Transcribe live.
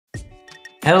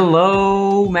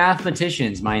Hello,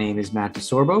 mathematicians. My name is Matt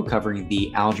DiSorbo, covering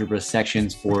the algebra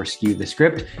sections for Skew the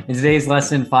Script. In today's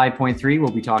lesson 5.3,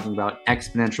 we'll be talking about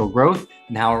exponential growth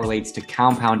and how it relates to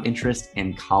compound interest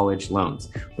and college loans.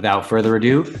 Without further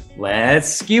ado,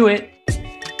 let's skew it.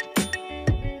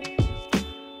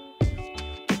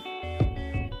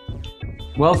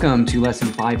 Welcome to lesson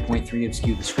 5.3 of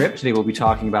Skew the Script. Today we'll be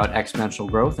talking about exponential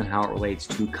growth and how it relates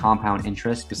to compound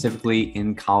interest, specifically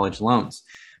in college loans.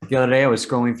 The other day, I was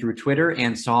scrolling through Twitter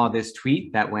and saw this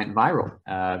tweet that went viral.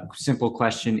 Simple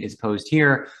question is posed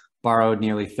here. Borrowed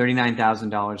nearly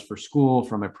 $39,000 for school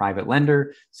from a private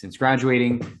lender. Since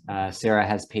graduating, Sarah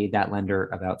has paid that lender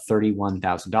about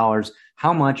 $31,000.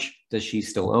 How much does she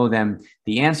still owe them?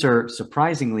 The answer,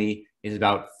 surprisingly, is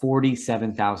about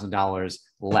 $47,000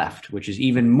 left, which is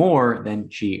even more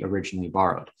than she originally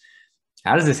borrowed.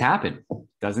 How does this happen?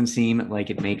 Doesn't seem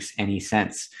like it makes any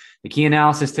sense. The key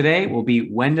analysis today will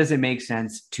be, when does it make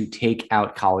sense to take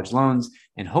out college loans,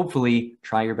 and hopefully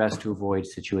try your best to avoid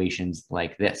situations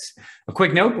like this. A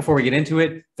quick note before we get into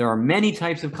it, there are many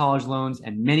types of college loans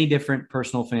and many different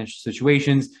personal financial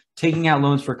situations. Taking out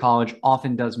loans for college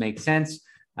often does make sense.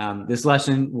 This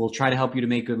lesson will try to help you to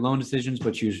make good loan decisions,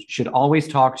 but you should always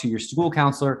talk to your school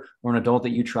counselor or an adult that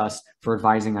you trust for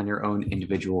advising on your own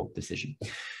individual decision.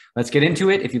 Let's get into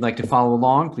it. If you'd like to follow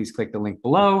along, please click the link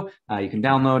below. You can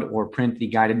download or print the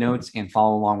guided notes and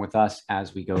follow along with us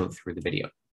as we go through the video.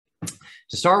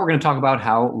 To start, we're going to talk about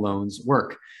how loans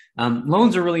work.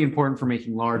 Loans are really important for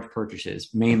making large purchases,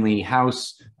 mainly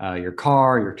house, your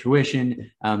car, your tuition.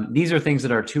 These are things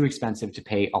that are too expensive to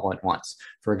pay all at once.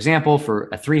 For example, for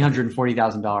a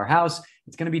 $340,000 house,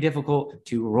 it's going to be difficult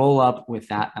to roll up with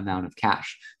that amount of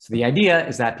cash. So the idea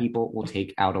is that people will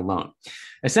take out a loan.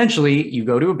 Essentially, you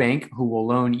go to a bank who will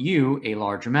loan you a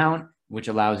large amount, which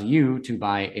allows you to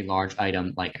buy a large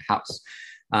item like a house.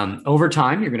 Over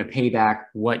time, you're going to pay back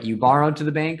what you borrowed to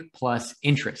the bank plus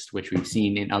interest, which we've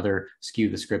seen in other Skew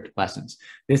the Script lessons.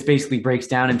 This basically breaks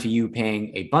down into you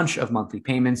paying a bunch of monthly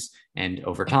payments, and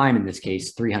over time, in this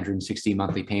case, 360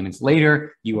 monthly payments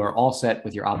later, you are all set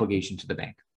with your obligation to the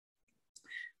bank.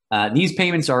 These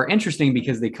payments are interesting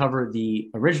because they cover the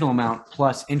original amount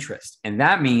plus interest, and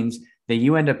that means that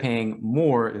you end up paying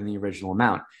more than the original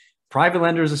amount. Private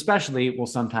lenders especially will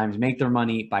sometimes make their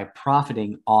money by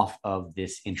profiting off of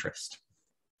this interest.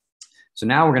 So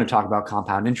now we're going to talk about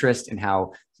compound interest and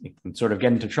how it can sort of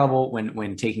get into trouble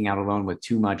when taking out a loan with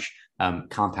too much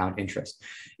compound interest.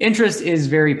 Interest is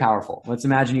very powerful. Let's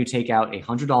imagine you take out a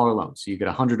 $100 loan. So you get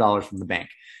 $100 from the bank.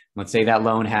 Let's say that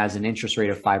loan has an interest rate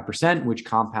of 5%, which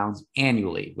compounds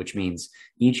annually, which means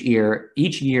each year,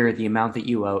 the amount that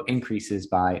you owe increases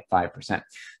by 5%.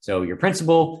 So your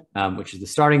principal, which is the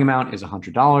starting amount, is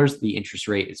 $100. The interest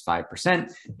rate is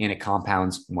 5%, and it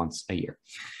compounds once a year.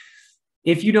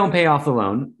 If you don't pay off the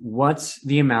loan, what's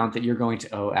the amount that you're going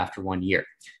to owe after 1 year?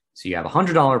 So you have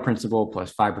 $100 principal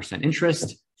plus 5%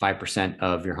 interest, 5%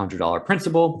 of your $100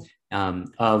 principal.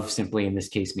 Of simply, in this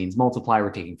case, means multiply.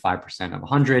 We're taking 5% of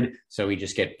 100. So we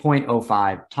just get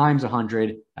 0.05 times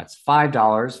 100. That's $5,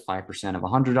 5% of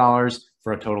 $100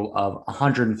 for a total of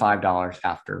 $105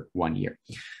 after 1 year.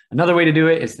 Another way to do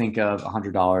it is think of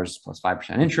 $100 plus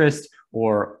 5% interest,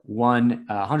 or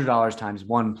 $100 times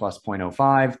 1 plus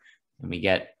 0.05. And we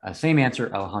get a same answer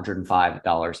of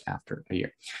 $105 after a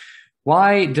year.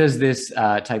 Why does this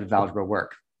type of algebra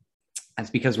work? That's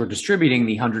because we're distributing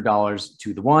the $100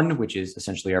 to the 1, which is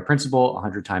essentially our principal,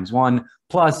 100 times 1,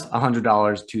 plus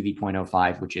 $100 to the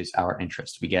 0.05, which is our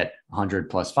interest. We get 100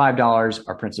 plus $5,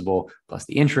 our principal, plus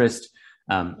the interest.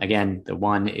 Again, the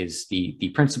 1 is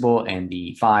the principal, and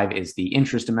the 5 is the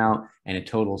interest amount, and it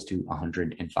totals to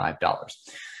 $105.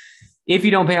 If you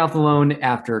don't pay off the loan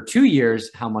after 2 years,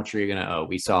 how much are you going to owe?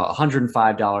 We saw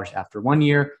 $105 after 1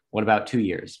 year. What about 2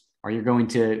 years? Are you going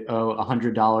to owe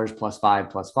 $100 plus 5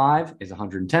 plus 5 is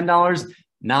 $110?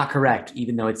 Not correct,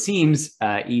 even though it seems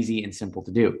easy and simple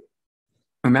to do.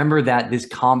 Remember that this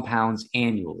compounds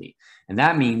annually, and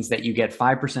that means that you get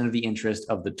 5% of the interest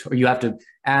of the, you have to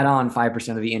add on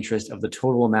 5% of the interest of the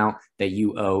total amount that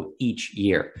you owe each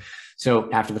year.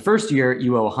 So after the first year,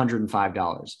 you owe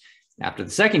 $105. After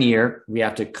the second year, we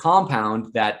have to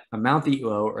compound that amount that you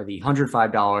owe, or the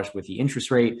 $105, with the interest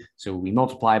rate. So we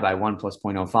multiply by 1 plus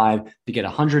 0.05 to get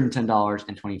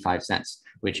 $110.25,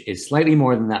 which is slightly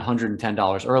more than that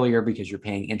 $110 earlier because you're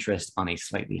paying interest on a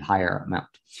slightly higher amount.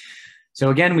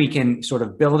 So again, we can sort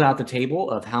of build out the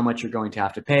table of how much you're going to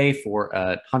have to pay for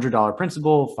a $100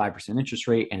 principal, 5% interest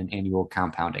rate, and an annual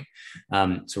compounding.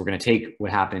 So we're going to take what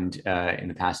happened in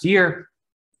the past year.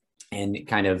 and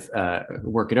kind of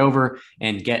work it over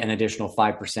and get an additional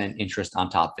 5% interest on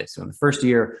top of it. So in the first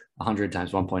year, 100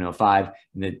 times 1.05.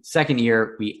 In the second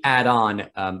year, we add on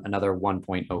another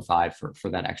 1.05 for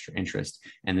that extra interest.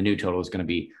 And the new total is going to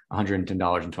be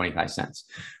 $110.25.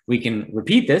 We can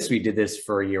repeat this. We did this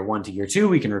for year 1 to year 2.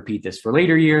 We can repeat this for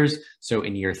later years. So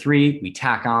in year 3, we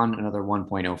tack on another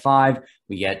 1.05.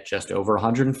 We get just over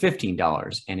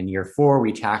 $115. And in year 4,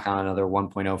 we tack on another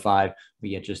 1.05. We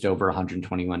get just over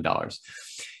 $121.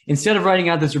 Instead of writing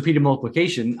out this repeated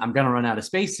multiplication, I'm going to run out of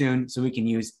space soon, so we can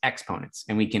use exponents,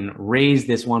 and we can raise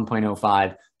this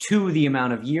 1.05 to the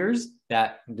amount of years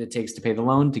that it takes to pay the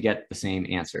loan to get the same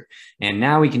answer. And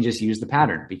now we can just use the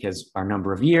pattern because our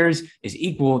number of years is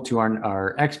equal to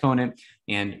our exponent,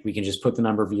 and we can just put the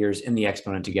number of years in the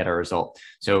exponent to get our result.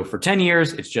 So for 10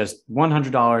 years, it's just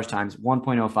 $100 times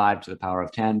 1.05 to the power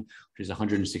of 10, which is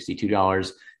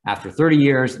 $162. After 30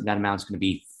 years, that amount's going to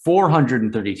be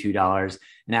 $432.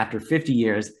 And after 50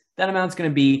 years, that amount's going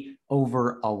to be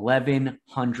over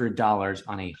 $1,100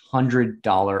 on a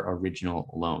 $100 original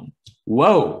loan.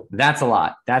 Whoa, that's a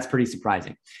lot. That's pretty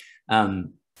surprising.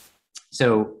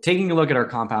 So taking a look at our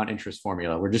compound interest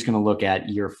formula, we're just going to look at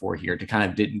year 4 here to kind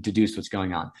of deduce what's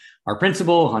going on. Our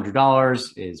principal,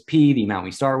 $100, is P, the amount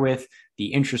we start with.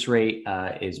 The interest rate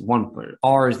is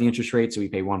R is the interest rate, so we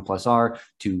pay 1 plus R,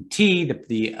 to T,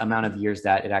 the amount of years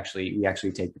that we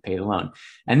actually take to pay the loan.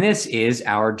 And this is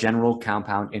our general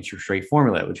compound interest rate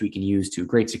formula, which we can use to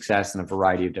great success in a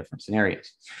variety of different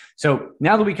scenarios. So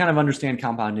now that we kind of understand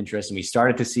compound interest and we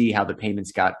started to see how the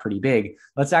payments got pretty big,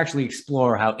 let's actually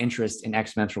explore how interest and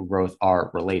exponential growth are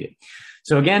related.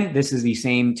 So again, this is the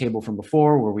same table from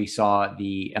before where we saw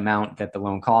the amount that the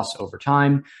loan costs over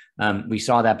time. We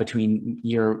saw that between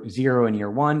year 0 and year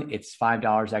 1, it's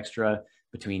 $5 extra.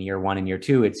 Between year 1 and year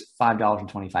 2, it's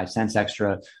 $5.25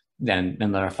 extra. Then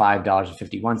there are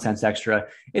 $5.51 extra.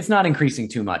 It's not increasing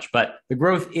too much, but the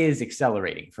growth is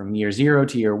accelerating. From year 0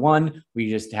 to year 1,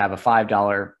 we just have a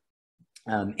 $5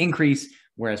 increase.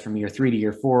 Whereas from year 3 to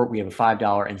year 4, we have a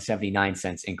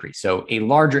 $5.79 increase. So a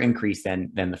larger increase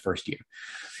than the first year.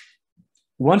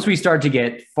 Once we start to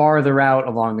get farther out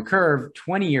along the curve,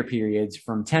 20-year periods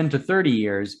from 10 to 30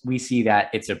 years, we see that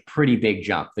it's a pretty big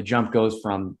jump. The jump goes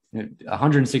from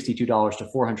 $162 to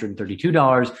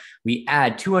 $432. We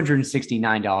add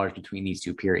 $269 between these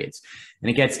two periods. And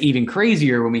it gets even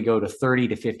crazier when we go to 30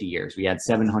 to 50 years. We add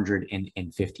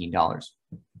 $715.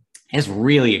 This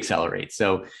really accelerates.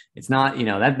 So it's not,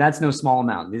 that's no small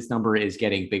amount. This number is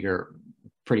getting bigger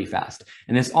pretty fast.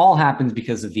 And this all happens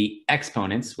because of the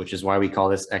exponents, which is why we call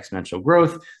this exponential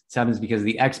growth. This happens because of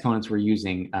the exponents we're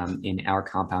using in our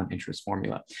compound interest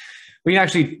formula. We can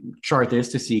actually chart this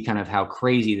to see kind of how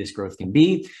crazy this growth can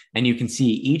be. And you can see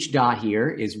each dot here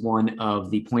is one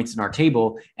of the points in our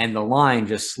table, and the line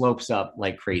just slopes up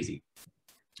like crazy.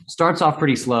 Starts off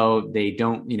pretty slow. They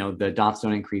don't, the dots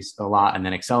don't increase a lot, and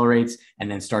then accelerates and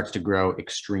then starts to grow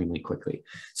extremely quickly.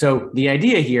 So the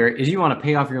idea here is you want to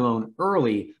pay off your loan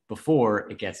early before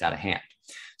it gets out of hand.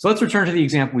 So let's return to the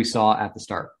example we saw at the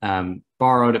start.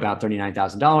 Borrowed about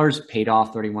 $39,000, paid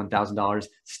off $31,000,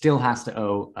 still has to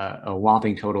owe a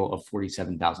whopping total of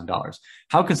 $47,000.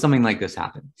 How could something like this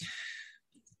happen?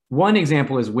 One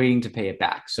example is waiting to pay it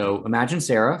back. So imagine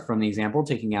Sarah, from the example,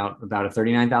 taking out about a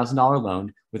 $39,000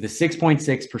 loan with a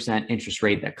 6.6% interest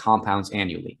rate that compounds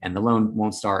annually, and the loan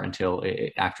won't start until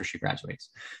after she graduates.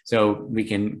 So we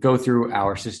can go through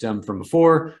our system from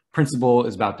before. Principal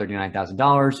is about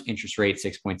 $39,000, interest rate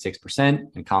 6.6%,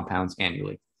 and compounds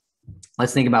annually.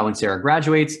 Let's think about when Sarah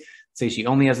graduates. Say she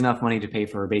only has enough money to pay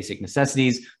for her basic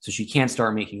necessities, so she can't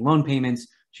start making loan payments.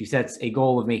 She sets a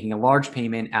goal of making a large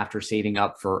payment after saving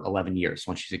up for 11 years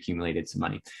once she's accumulated some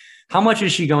money. How much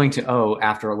is she going to owe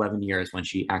after 11 years when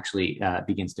she actually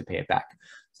begins to pay it back?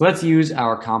 So let's use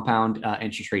our compound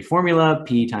interest rate formula,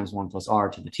 P times 1 plus R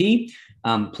to the T,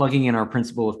 plugging in our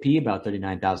principal of P, about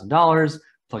 $39,000,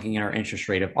 plugging in our interest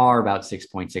rate of R, about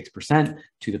 6.6%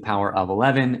 to the power of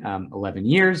 11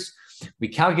 years. We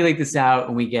calculate this out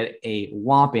and we get a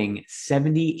whopping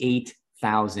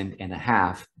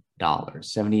 $78,525.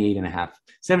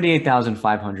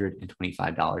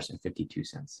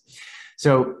 $78,525.52.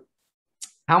 So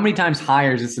how many times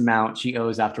higher is this amount she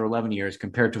owes after 11 years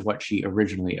compared to what she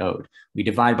originally owed? We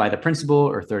divide by the principal,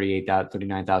 or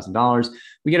 $39,000.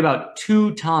 We get about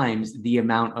 2 times the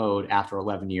amount owed after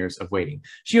 11 years of waiting.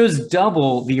 She owes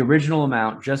double the original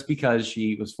amount just because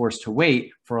she was forced to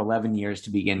wait for 11 years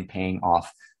to begin paying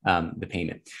off the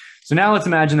payment. So now let's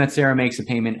imagine that Sarah makes a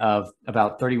payment of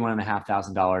about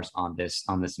 $31,500 on this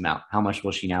amount. How much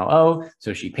will she now owe?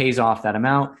 So she pays off that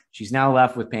amount. She's now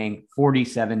left with paying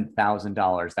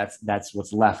 $47,000. That's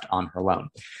what's left on her loan.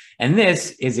 And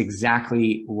this is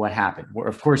exactly what happened. We're,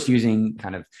 of course, using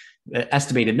kind of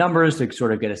estimated numbers to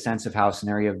sort of get a sense of how a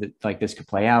scenario like this could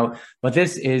play out. But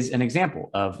this is an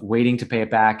example of waiting to pay it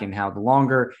back, and how the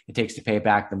longer it takes to pay it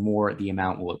back, the more the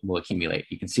amount will accumulate.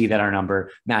 You can see that our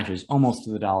number matches almost to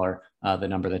the dollar the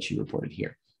number that she reported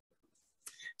here.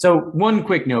 So one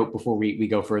quick note before we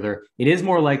go further, it is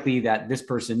more likely that this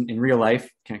person in real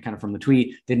life, kind of from the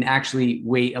tweet, didn't actually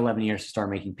wait 11 years to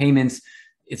start making payments.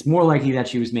 It's more likely that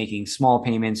she was making small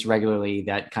payments regularly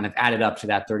that kind of added up to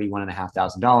that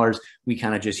 $31,500. We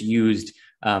kind of just used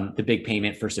the big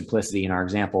payment for simplicity in our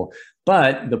example.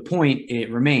 But the point,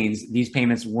 it remains, these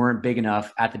payments weren't big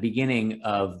enough at the beginning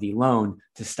of the loan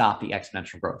to stop the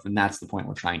exponential growth. And that's the point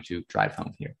we're trying to drive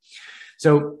home here.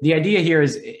 So the idea here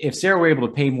is, if Sarah were able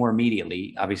to pay more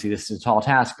immediately, obviously this is a tall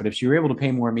task, but if she were able to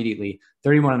pay more immediately,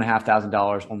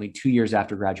 $31,500 only 2 years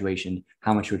after graduation,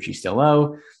 how much would she still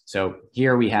owe? So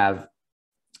here we have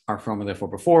our formula for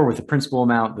before with the principal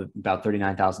amount, about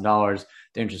 $39,000,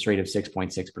 the interest rate of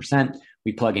 6.6%.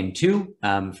 We plug in 2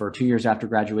 for 2 years after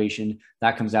graduation.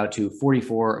 That comes out to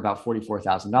about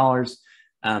 $44,000.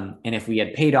 And if we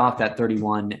had paid off that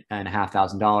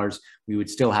 $31,500, we would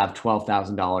still have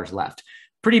 $12,000 left.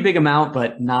 Pretty big amount,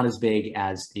 but not as big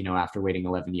as, after waiting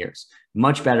 11 years.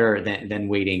 Much better than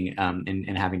waiting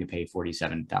and having to pay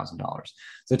 $47,000.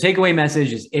 So takeaway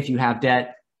message is, if you have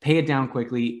debt, pay it down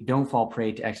quickly. Don't fall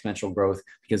prey to exponential growth,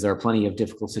 because there are plenty of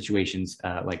difficult situations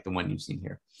like the one you've seen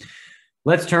here.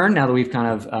 Let's turn, now that we've kind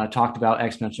of talked about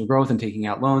exponential growth and taking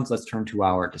out loans, let's turn to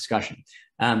our discussion.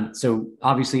 So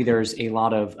obviously there's a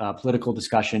lot of political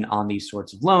discussion on these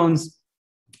sorts of loans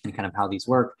and kind of how these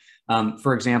work.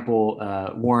 For example,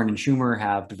 Warren and Schumer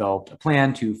have developed a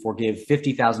plan to forgive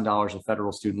 $50,000 of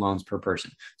federal student loans per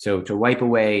person. So to wipe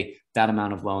away that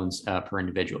amount of loans per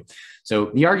individual.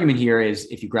 So the argument here is,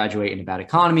 if you graduate in a bad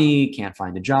economy, can't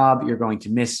find a job, you're going to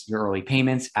miss your early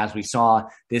payments. As we saw,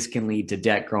 this can lead to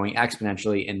debt growing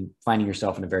exponentially and finding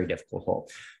yourself in a very difficult hole.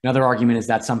 Another argument is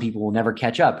that some people will never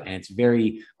catch up, and it's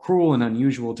very cruel and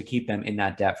unusual to keep them in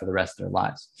that debt for the rest of their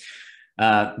lives.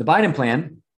 The Biden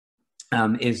plan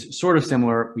is sort of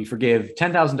similar. We forgive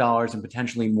 $10,000 and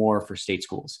potentially more for state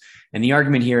schools. And the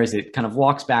argument here is, it kind of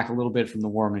walks back a little bit from the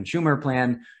Warren and Schumer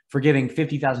plan. Forgiving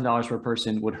 $50,000 per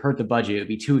person would hurt the budget. It would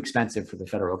be too expensive for the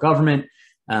federal government.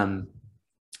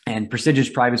 And prestigious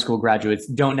private school graduates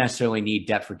don't necessarily need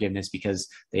debt forgiveness, because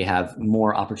they have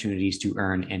more opportunities to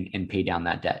earn and pay down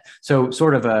that debt. So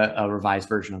sort of a revised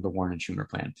version of the Warren and Schumer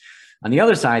plan. On the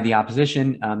other side, the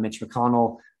opposition, Mitch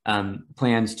McConnell,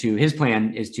 his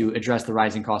plan is to address the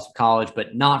rising cost of college,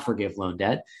 but not forgive loan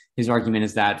debt. His argument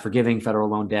is that forgiving federal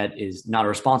loan debt is not a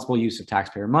responsible use of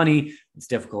taxpayer money. It's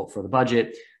difficult for the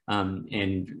budget.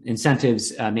 And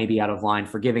incentives may be out of line.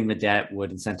 Forgiving the debt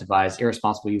would incentivize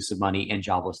irresponsible use of money and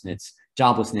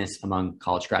joblessness among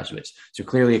college graduates. So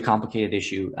clearly a complicated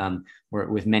issue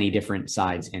with many different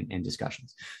sides and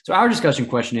discussions. So our discussion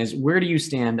question is, where do you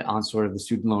stand on sort of the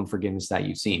student loan forgiveness that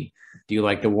you've seen? Do you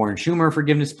like the Warren Schumer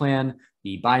forgiveness plan,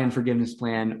 the Biden forgiveness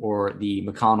plan, or the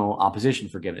McConnell opposition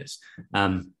forgiveness?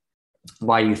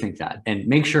 Why do you think that? And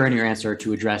make sure in your answer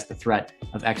to address the threat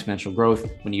of exponential growth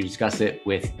when you discuss it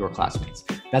with your classmates.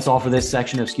 That's all for this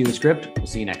section of Skew the Script. We'll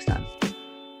see you next time.